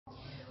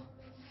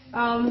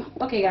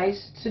Okay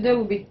guys, today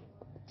we'll be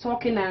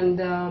talking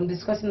and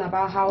discussing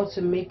about how to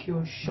make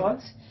your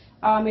shorts.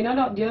 In the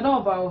other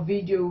of our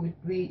video,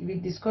 we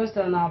discussed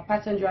on our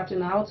pattern drafting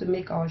how to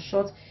make our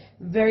shorts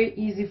very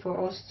easy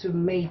for us to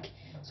make.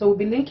 So we'll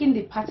be linking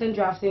the pattern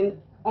drafting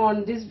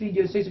on this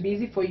video, so it'll be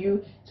easy for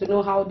you to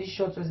know how this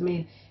short was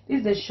made. This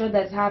is the short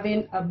that's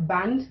having a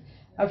band,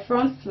 a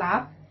front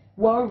flap,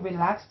 well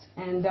relaxed,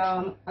 and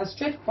a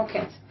straight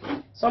pocket.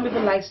 Some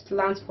people like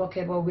slant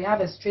pocket, but we have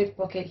a straight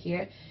pocket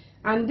here.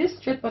 And this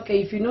straight pocket,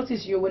 if you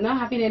notice, you will not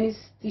having any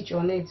stitch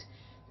on it.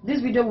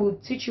 This video will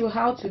teach you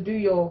how to do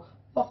your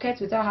pocket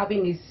without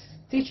having a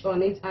stitch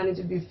on it, and it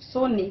will be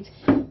so neat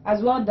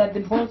as well that the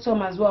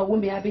bottom as well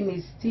won't be having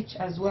a stitch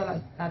as well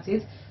at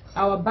it.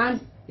 Our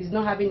band is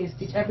not having a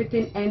stitch,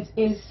 everything ends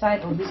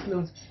inside of this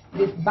cloth.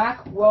 The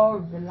back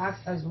well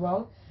relaxed as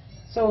well.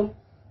 So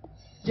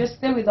just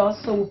stay with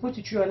us, so we'll put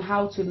you through on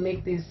how to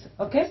make this.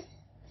 Okay,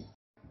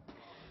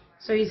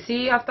 so you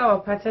see, after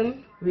our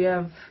pattern, we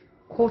have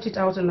cut it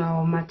out on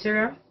our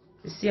material.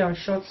 You see our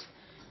short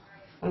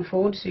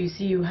unfold, so you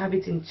see you have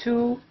it in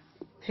two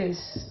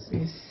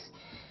pieces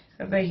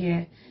over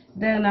here.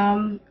 Then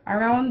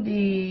around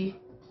the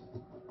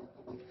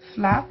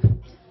flap,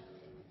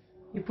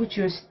 you put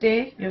your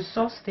stay, your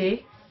soft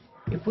stay,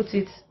 you put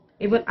it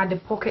even at the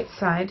pocket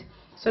side,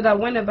 so that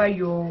whenever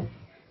you're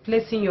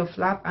placing your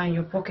flap and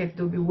your pocket,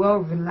 they'll be well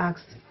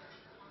relaxed.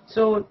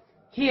 So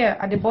here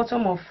at the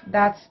bottom of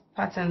that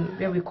pattern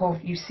where we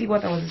curve, you see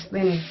what I was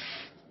explaining,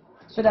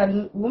 so that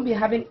we won't be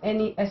having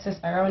any excess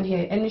around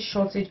here, any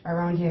shortage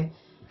around here.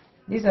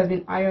 This has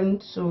been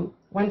ironed, so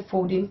when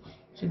folding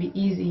to be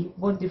easy,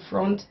 both the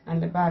front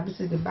and the back. This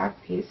is the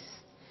back piece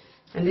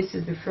and this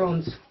is the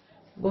front.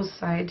 Both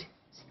sides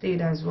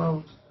stayed as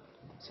well,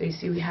 so you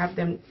see we have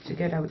them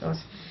together with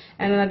us.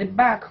 And then at the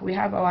back we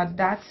have our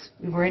darts.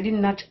 We've already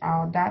notched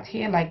our dart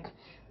here, like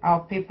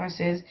our paper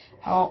says,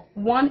 our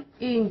 1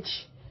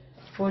 inch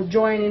for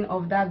joining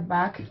of that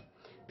back.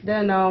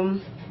 Then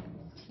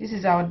this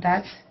is our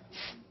dart.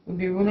 We'll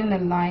be rolling a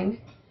line.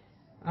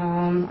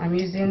 I'm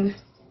using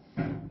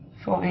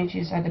 4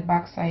 inches at the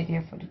back side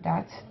here for the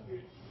dart.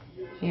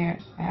 Here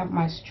I have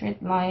my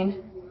straight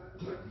line.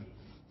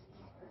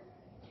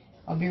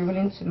 I'll be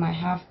rolling to my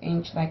 1/2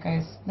 inch like I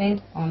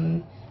explained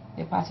on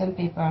the pattern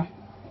paper.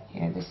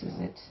 Here, this is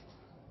it.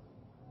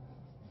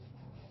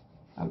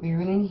 I'll be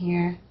rolling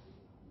here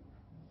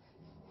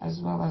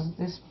as well as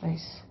this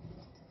place.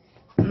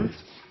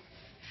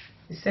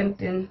 The same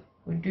thing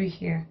we'll do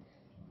here,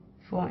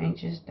 4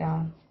 inches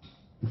down,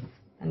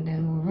 and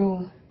then we'll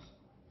roll.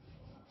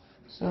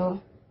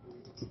 So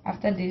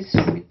after this,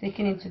 we'll be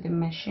taking it to the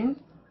machine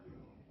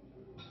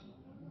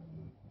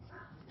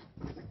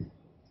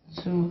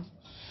to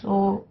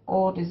sew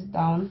all this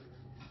down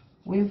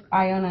with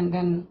iron, and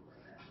then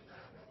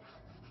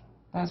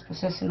that's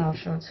processing our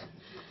short.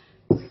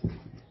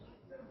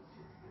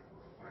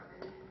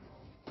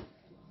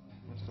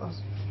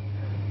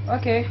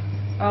 Okay,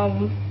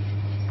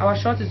 our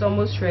short is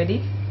almost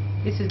ready.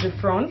 This is the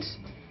front,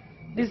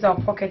 this is our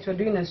pocket. We're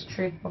doing a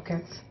straight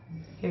pocket.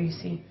 Here you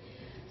see,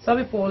 some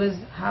people always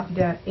have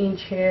their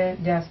inch here,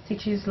 their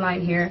stitches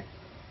line here,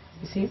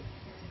 you see.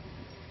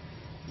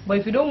 But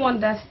if you don't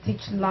want that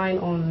stitch line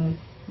on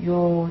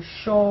your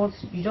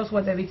shorts, you just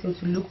want everything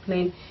to look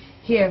plain,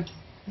 here,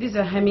 this is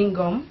a hemming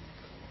gum.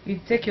 You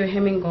take your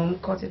hemming gum,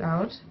 cut it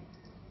out,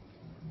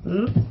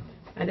 and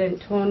then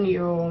turn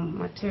your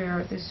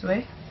material this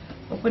way,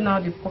 open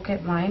out the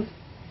pocket line.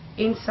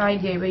 Inside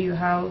here where you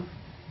have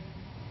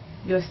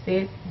your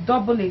stay,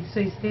 double it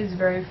so it stays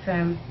very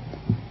firm.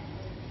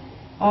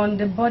 On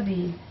the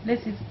body,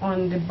 place it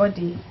on the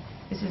body.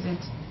 This is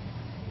it.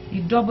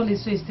 You double it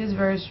so it stays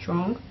very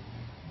strong.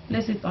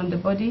 Place it on the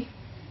body,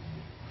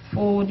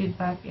 fold it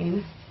back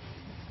in,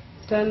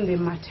 turn the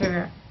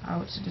material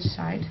out to the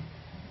side,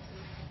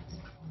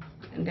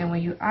 and then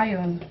when you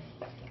iron,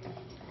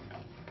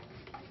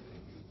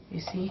 you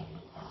see,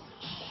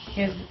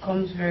 here it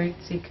becomes very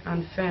thick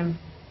and firm.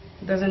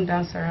 It doesn't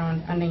dance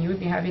around, and then you won't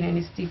be having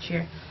any stitch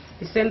here.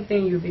 The same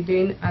thing you'll be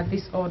doing at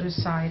this other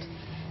side.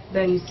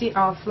 Then you see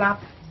our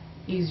flap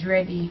is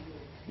ready.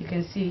 You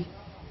can see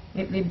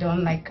neatly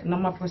done, like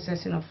normal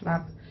processing of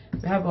flap.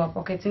 We have our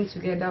pocketing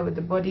together with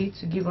the body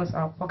to give us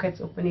our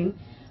pocket opening.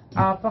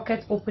 Our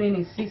pocket opening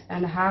is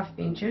 6.5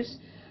 inches,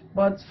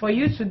 but for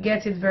you to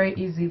get it very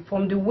easy,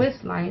 from the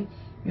waistline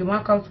you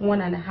mark out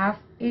 1.5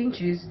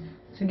 inches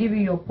to give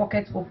you your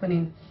pocket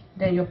opening.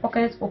 Then your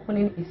pocket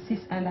opening is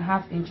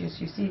 6.5 inches.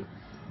 You see,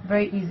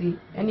 very easy.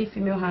 Any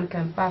female hand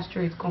can pass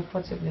through it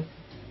comfortably.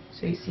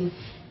 So you see,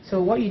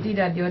 so what you did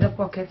at the other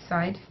pocket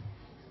side,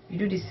 you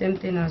do the same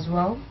thing as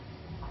well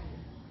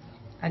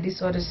at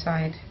this other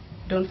side.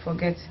 Don't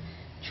forget,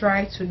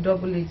 try to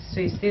double it so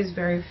it stays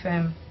very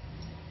firm.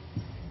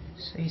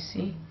 So you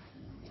see,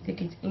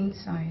 take it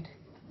inside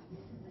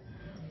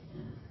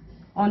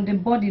on the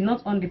body,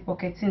 not on the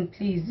pocketing,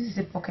 please. This is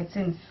a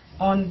pocketing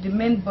on the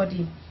main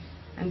body,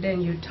 and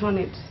then you turn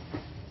it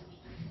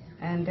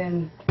and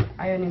then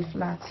iron it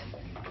flat.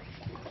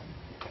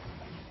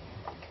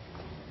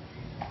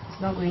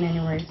 not going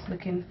anywhere. It's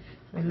looking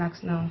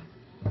relaxed now.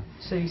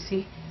 So you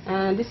see,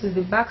 and this is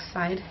the back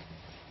side.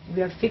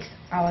 We have fixed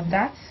our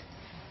darts.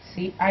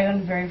 See,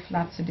 iron very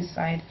flat to this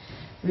side.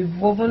 We've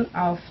woven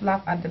our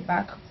flap at the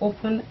back,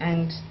 open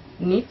and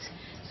neat.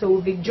 So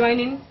we'll be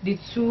joining the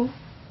two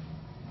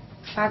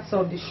parts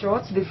of the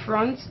shorts, the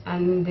front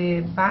and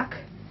the back,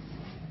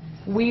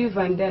 weave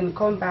and then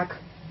come back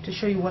to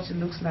show you what it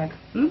looks like.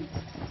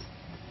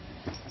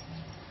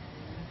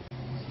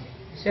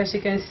 So as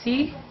you can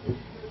see,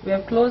 we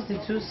have closed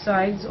the two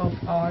sides of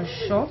our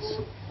shorts,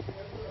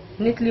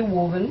 neatly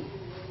woven.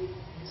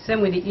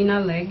 Same with the inner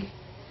leg,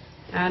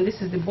 and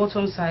this is the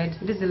bottom side.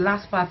 This is the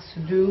last part to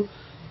do,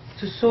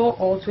 to sew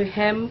or to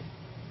hem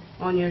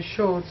on your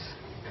shorts.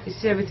 You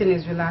see, everything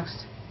is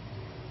relaxed.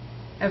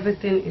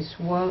 Everything is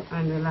well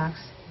and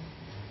relaxed.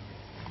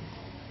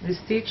 The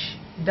stitch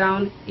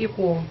down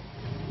equal,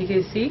 you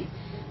can see.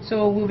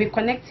 So we'll be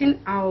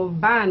connecting our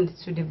band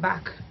to the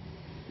back.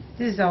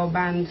 This is our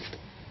band.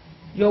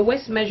 Your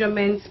waist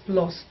measurement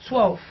plus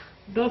 12.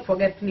 Don't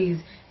forget, please,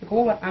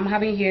 because what I'm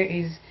having here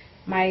is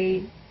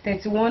my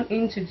 31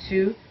 into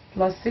 2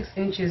 plus 6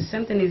 inches.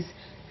 Something is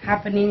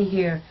happening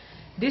here.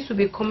 This will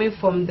be coming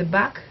from the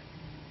back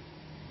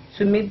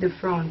to meet the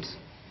front.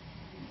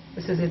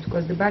 This is it,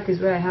 because the back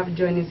is where I have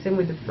joining. Same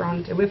with the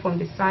front, away from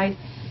the side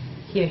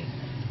here.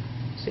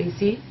 So you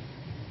see,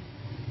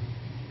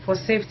 for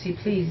safety,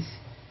 please,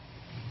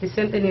 the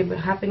same thing will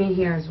be happening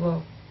here as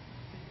well.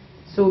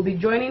 So we'll be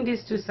joining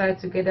these two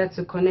sides together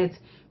to connect.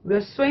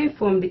 We're sewing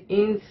from the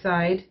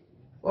inside,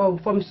 or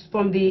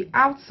from the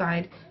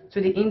outside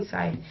to the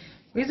inside.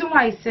 Reason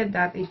why I said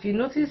that, if you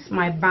notice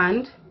my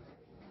band,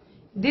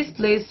 this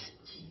place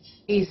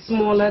is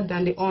smaller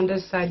than the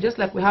underside, just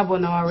like we have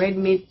on our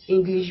ready-made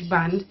English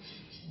band.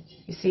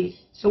 You see,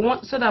 so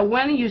that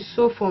when you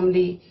sew from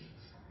the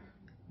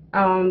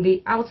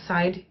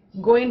outside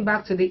going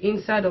back to the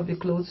inside of the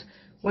clothes,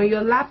 when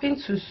you're lapping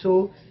to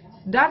sew,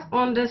 that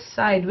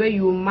underside where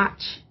you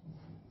match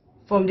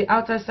from the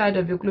outer side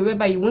of your clothes,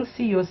 whereby you won't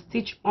see your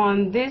stitch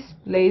on this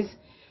place,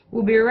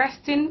 will be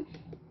resting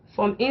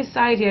from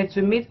inside here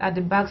to meet at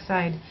the back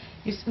side.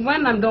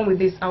 When I'm done with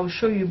this, I'll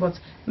show you, but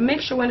make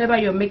sure whenever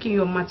you're making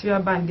your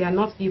material band, they are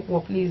not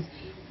equal, please.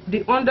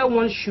 The under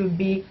one should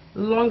be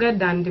longer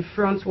than the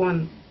front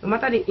one, no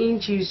matter the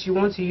inches you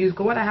want to use.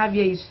 Because what I have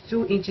here is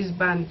 2 inches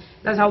band.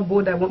 That's how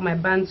bold I want my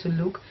band to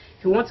look.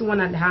 If you want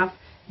 1.5,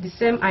 the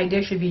same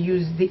idea should be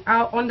used. The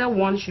under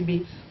one should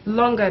be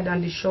longer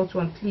than the short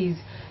one, please.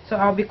 So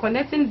I'll be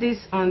connecting this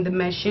on the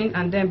machine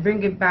and then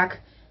bring it back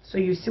so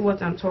you see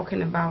what I'm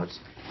talking about.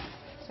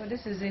 So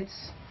this is it.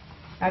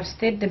 I've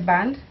stayed the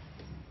band.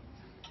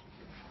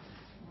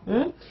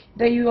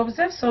 Then you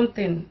observe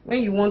something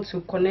when you want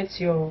to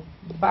connect your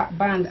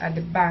band at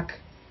the back.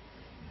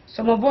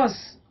 Some of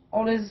us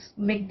always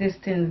make this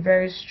thing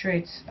very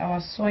straight. Our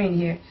sewing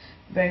here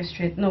very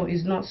straight. No,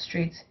 it's not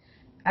straight.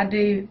 At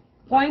the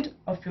point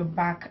of your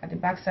back, at the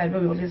back side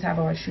where we always have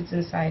our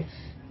shooting side,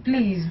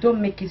 please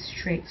don't make it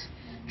straight.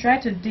 Try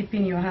to dip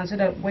in your hand so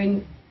that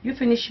when you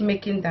finish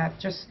making that,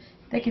 just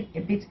take it a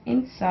bit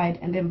inside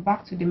and then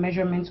back to the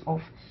measurement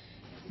of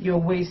your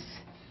waist,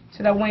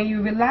 so that when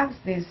you relax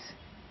this,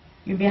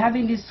 you'll be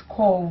having this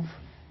curve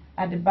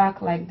at the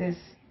back like this,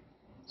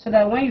 so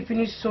that when you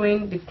finish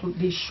sewing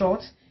the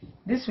short,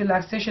 this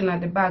relaxation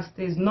at the back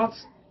stays not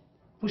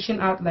pushing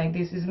out like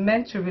this. It's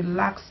meant to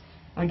relax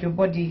on your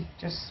body,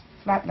 just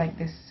flat like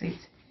this. See it?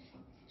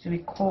 To be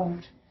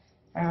curved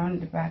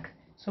around the back.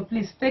 So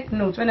please take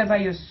note, whenever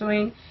you're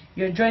sewing,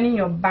 you're joining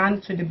your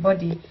band to the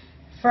body.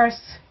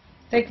 First,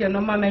 take your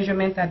normal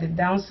measurement at the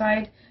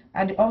downside.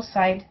 At the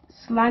upside,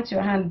 slant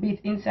your hand bit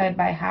inside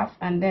by half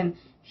and then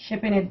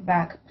shaping it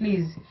back.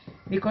 Please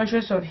be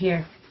conscious of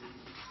here.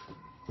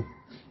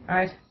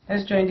 Alright,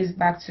 let's join this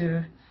back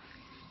to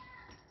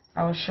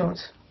our short.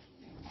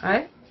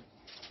 Alright,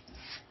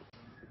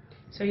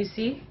 so you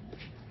see,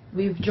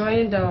 we've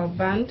joined our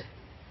band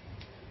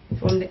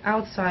from the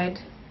outside,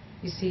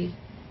 you see,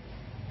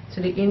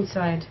 to the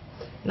inside.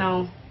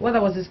 Now, what I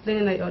was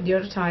explaining the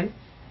other time,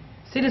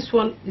 see, this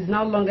one is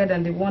now longer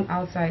than the one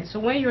outside. So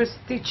when you're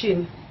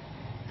stitching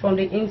from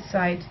the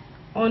inside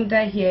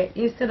under here,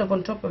 instead of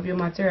on top of your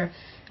material,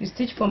 you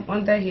stitch from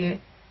under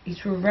here. It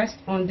will rest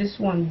on this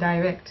one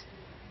direct.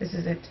 This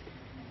is it.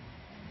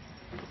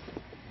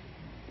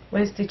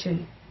 When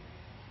stitching,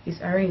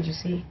 it's arranged, you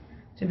see,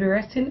 to be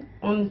resting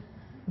on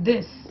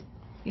this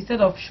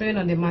instead of showing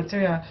on the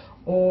material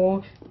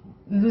or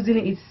losing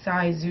its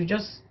size. You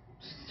just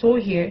sew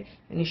here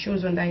and it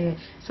shows under here.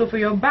 So for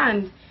your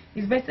band,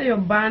 it's better your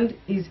band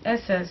is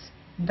excess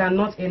than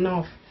not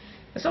enough.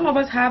 Some of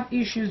us have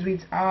issues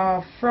with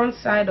our front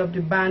side of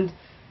the band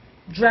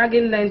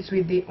dragging length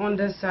with the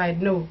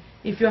underside. No,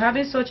 if you're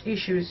having such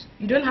issues,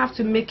 you don't have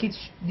to make it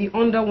the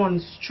under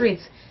one straight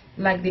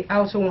like the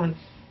outer one.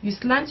 You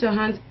slant your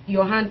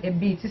hand a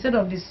bit. Instead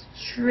of this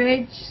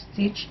straight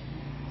stitch,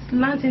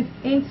 slant it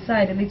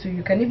inside a little.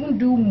 You can even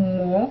do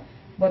more,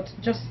 but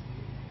just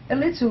a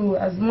little,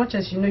 as much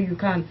as you know you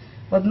can,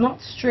 but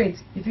not straight.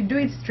 If you do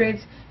it straight,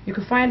 you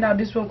could find out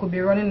this one could be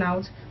running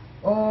out,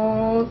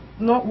 or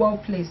not well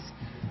placed.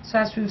 So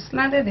as we've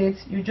slanted it,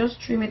 you just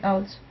trim it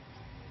out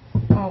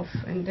off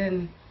and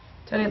then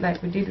turn it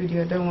like we did with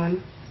the other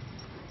one.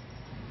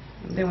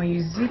 And then when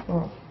you zip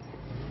up,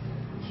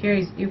 here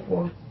is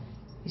equal.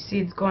 You see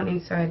it's gone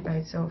inside by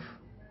itself.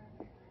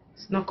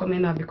 It's not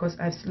coming out because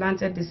I've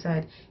slanted this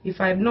side. If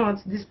I'm not,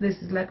 this place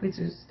is likely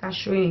to start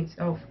showing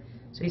itself.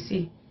 So you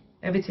see,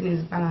 everything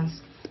is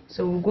balanced.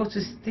 So we'll go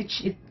to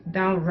stitch it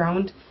down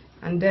round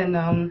and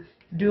then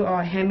do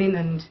our hemming,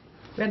 and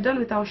we're done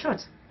with our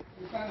short.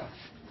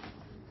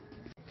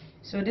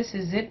 So this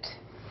is it.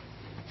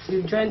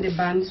 We've joined the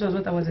band. This was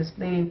what I was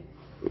explaining.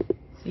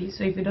 See,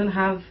 so if you don't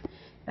have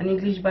an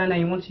English band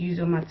and you want to use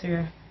your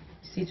material,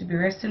 see, to be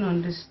resting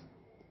on this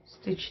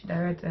stitch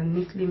direct and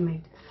neatly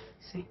made.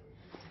 See,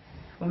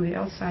 from the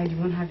outside you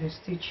won't have your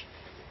stitch,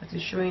 but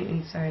it's showing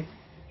inside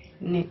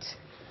neat.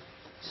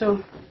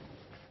 So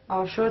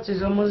our short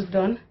is almost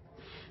done.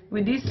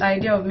 With this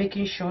idea of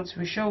making shorts,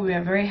 we're sure we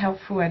are very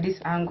helpful at this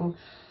angle.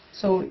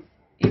 So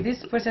if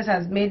this process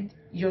has made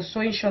your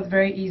sewing short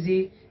very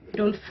easy,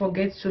 don't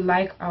forget to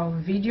like our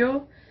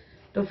video.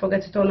 Don't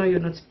forget to turn on your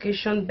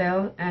notification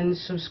bell and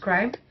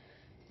subscribe,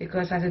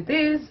 because as it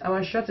is,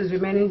 our short is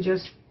remaining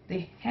just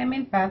the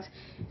hemming part,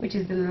 which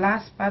is the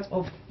last part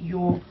of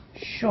your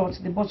short.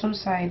 The bottom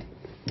side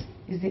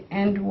is the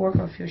end work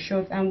of your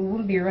short, and we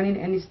won't be running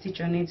any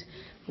stitch on it.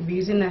 We'll be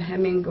using a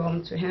hemming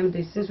gum to hem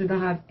this, since we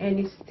don't have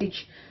any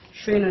stitch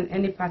showing on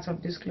any part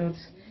of this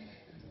clothes.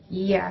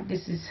 Yeah,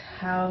 this is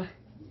how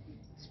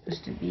it's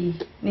supposed to be,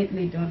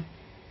 neatly done.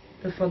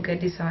 Don't forget,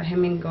 this is our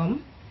hemming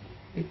gum.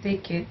 You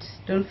take it,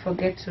 don't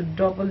forget to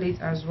double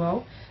it as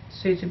well,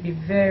 so it will be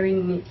very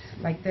neat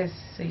like this.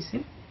 So you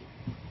see,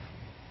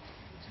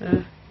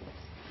 so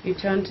you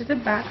turn to the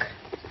back,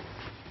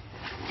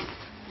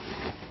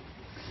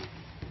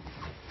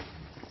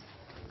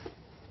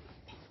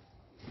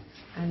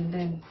 and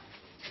then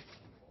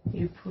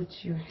you put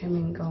your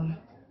hemming gum.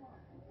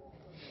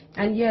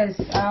 And yes,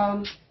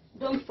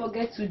 don't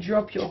forget to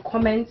drop your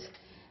comments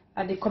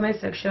at the comment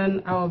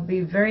section. I'll be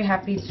very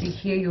happy to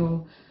hear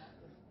your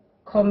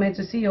comment,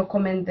 to see your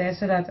comment there,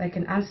 so that I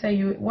can answer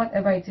you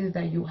whatever it is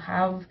that you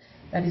have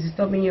that is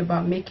disturbing you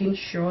about making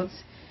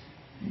shorts.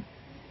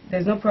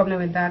 There's no problem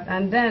with that.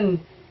 And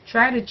then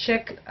try to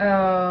check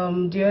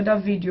the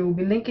other video. We'll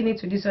be linking it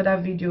to this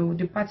other video,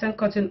 the pattern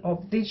cutting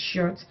of this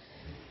shirt.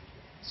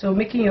 So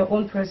making your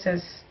own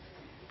process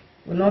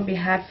will not be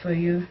hard for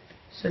you.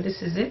 So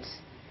this is it.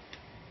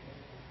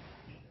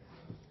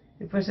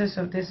 The process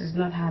of this is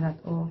not hard at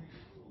all.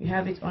 You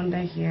have it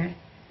under here,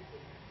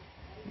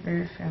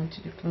 very firm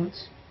to the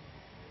clothes.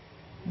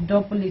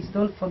 Double it,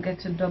 don't forget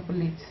to double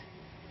it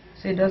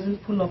so it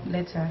doesn't pull up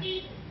later.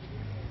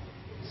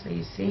 So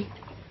you see,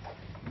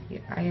 you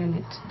iron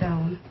it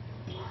down,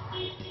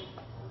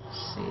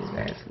 see, it's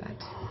very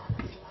flat,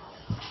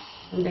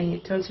 and then you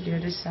turn to the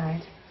other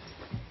side,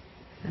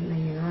 and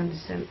then you run the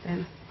same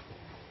thing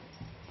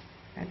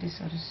at this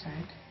other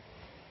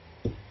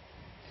side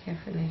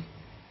carefully.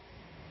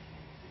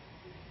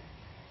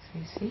 So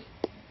you see,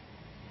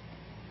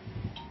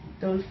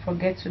 don't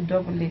forget to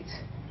double it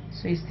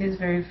so it stays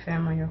very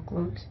firm on your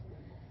clothes.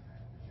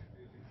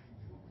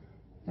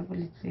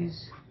 Double it,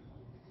 please.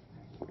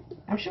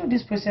 I'm sure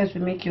this process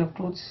will make your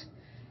clothes,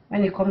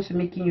 when it comes to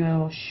making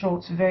your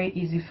shorts, very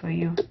easy for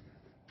you.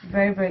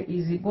 Very, very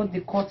easy. Both the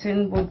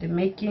cutting, both the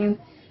making,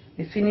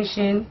 the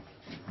finishing.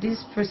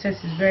 This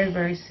process is very,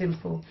 very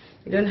simple.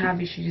 You don't have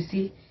issues. You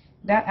see,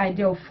 that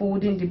idea of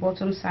folding the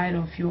bottom side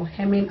of your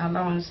hemming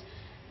allowance,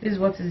 this is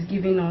what is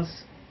giving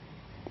us.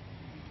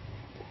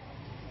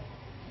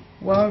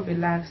 Well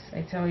relaxed,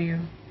 I tell you.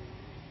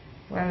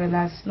 Well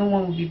relaxed. No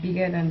one will be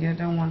bigger than the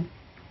other one.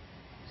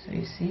 So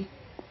you see,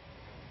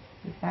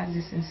 you pass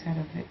this inside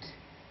of it,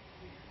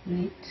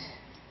 neat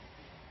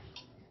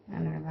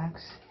and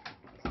relax,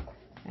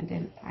 and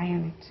then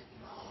iron it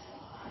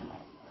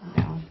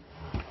down.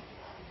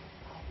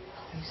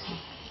 You see,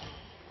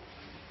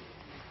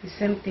 the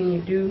same thing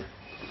you do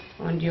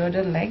on the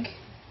other leg.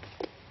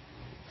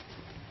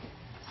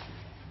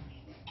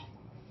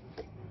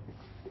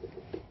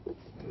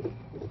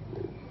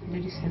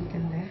 Do the same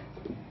thing there.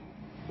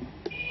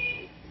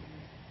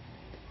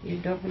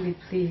 You double it,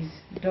 please,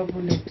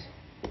 double it.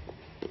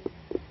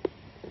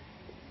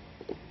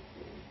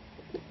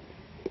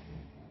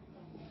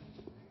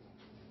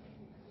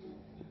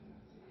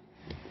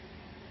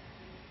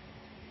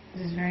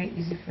 This is very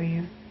easy for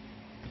you.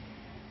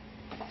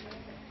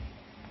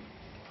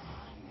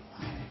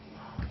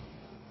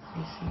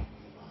 You see.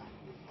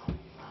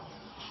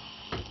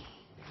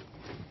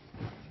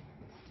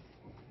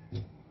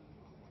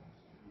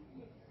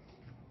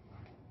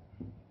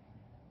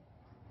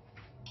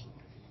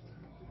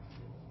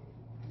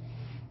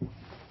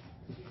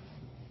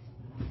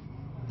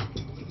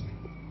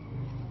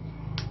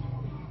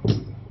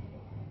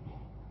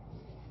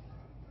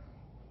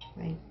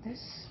 Like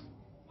this,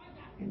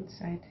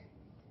 inside,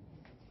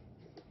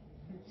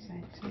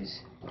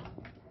 please.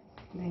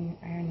 Then you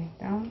iron it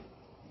down.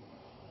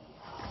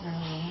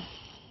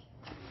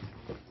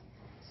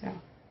 So,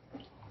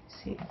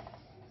 see,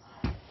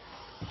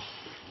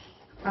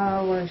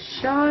 Our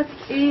short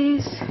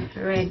is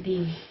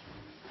ready.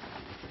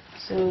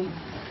 So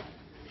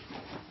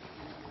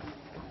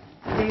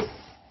this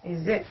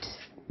is it.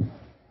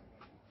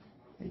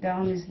 The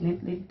down is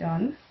neatly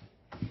done.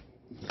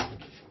 You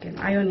can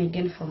iron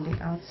again from the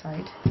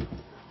outside.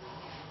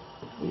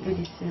 You do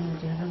the same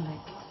with the other leg.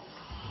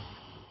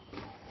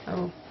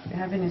 Oh, we're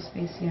having a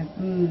space here.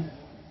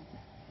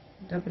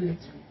 Double it,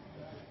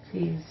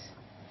 please.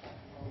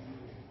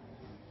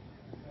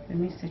 I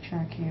missed the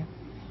track here.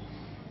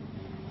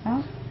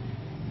 Oh,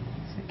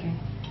 it's okay.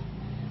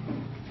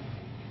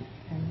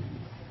 And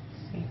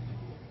see,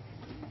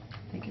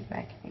 take it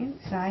back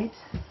inside.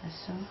 As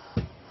so.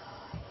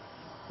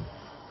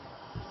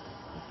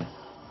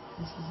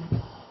 This is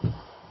it.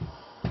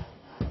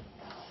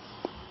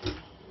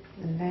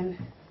 And then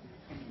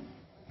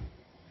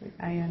with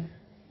iron.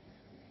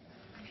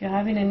 If you're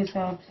having any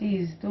trouble,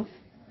 please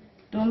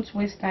don't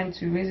waste time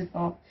to raise it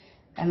up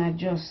and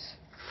adjust.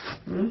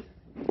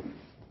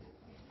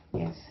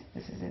 Yes,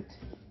 this is it.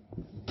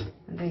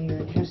 And then you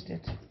adjust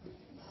it.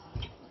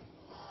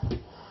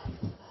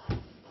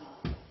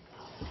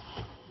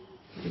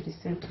 Do the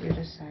same to the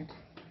other side.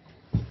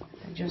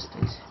 Adjust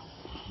it.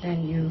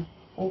 Then you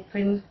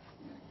open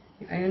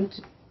the iron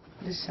to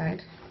this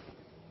side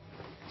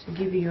to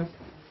give you your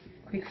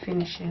quick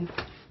finishing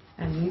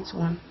and neat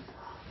one.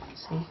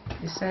 See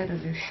the side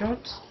of your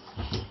short,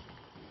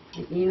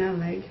 the inner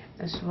leg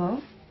as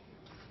well.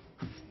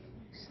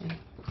 See.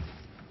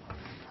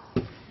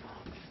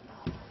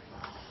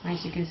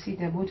 As you can see,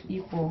 they're both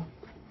equal.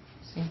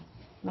 See,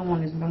 no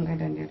one is longer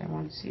than the other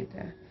one. See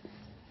there.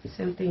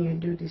 Same thing you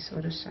do this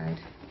other side.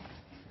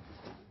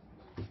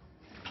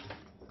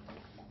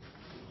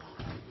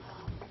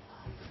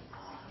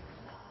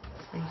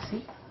 So you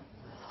see,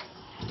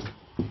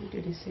 you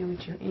do the same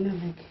with your inner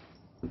leg.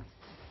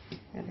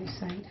 The other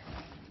side.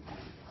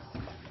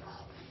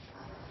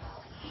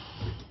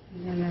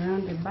 And then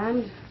around the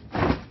band,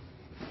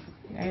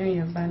 you iron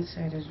your band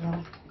side as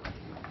well.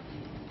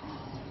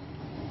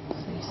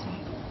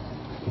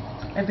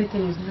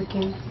 Everything is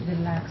looking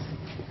relaxed.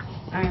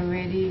 I'm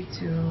ready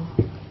to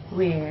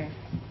wear.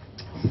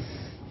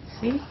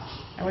 See,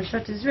 our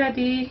shirt is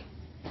ready.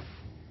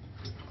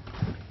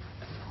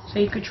 So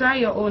you could try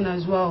your own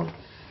as well.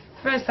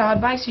 First, I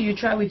advise you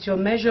try with your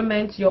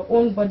measurements, your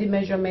own body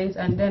measurements,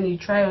 and then you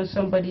try on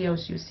somebody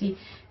else. You see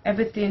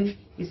everything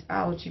is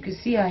out. You can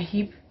see her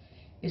hip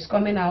is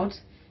coming out.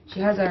 She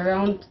has a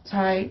round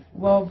thigh,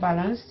 well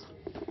balanced.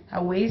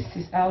 Her waist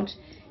is out.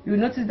 You'll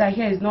notice that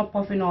here is not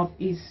puffing up,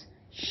 it's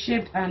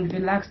shaped and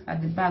relaxed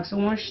at the back. So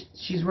once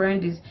she's wearing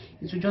this,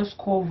 it will just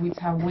curve with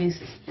her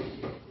waist.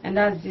 And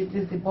that's it.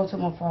 This is the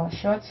bottom of our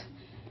shirt.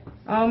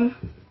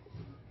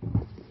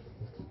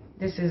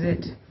 This is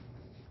it.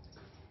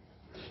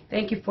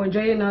 Thank you for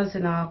joining us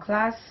in our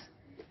class.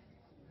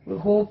 We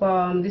hope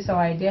this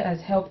our idea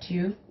has helped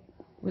you.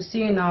 We'll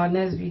see you in our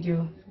next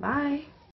video. Bye.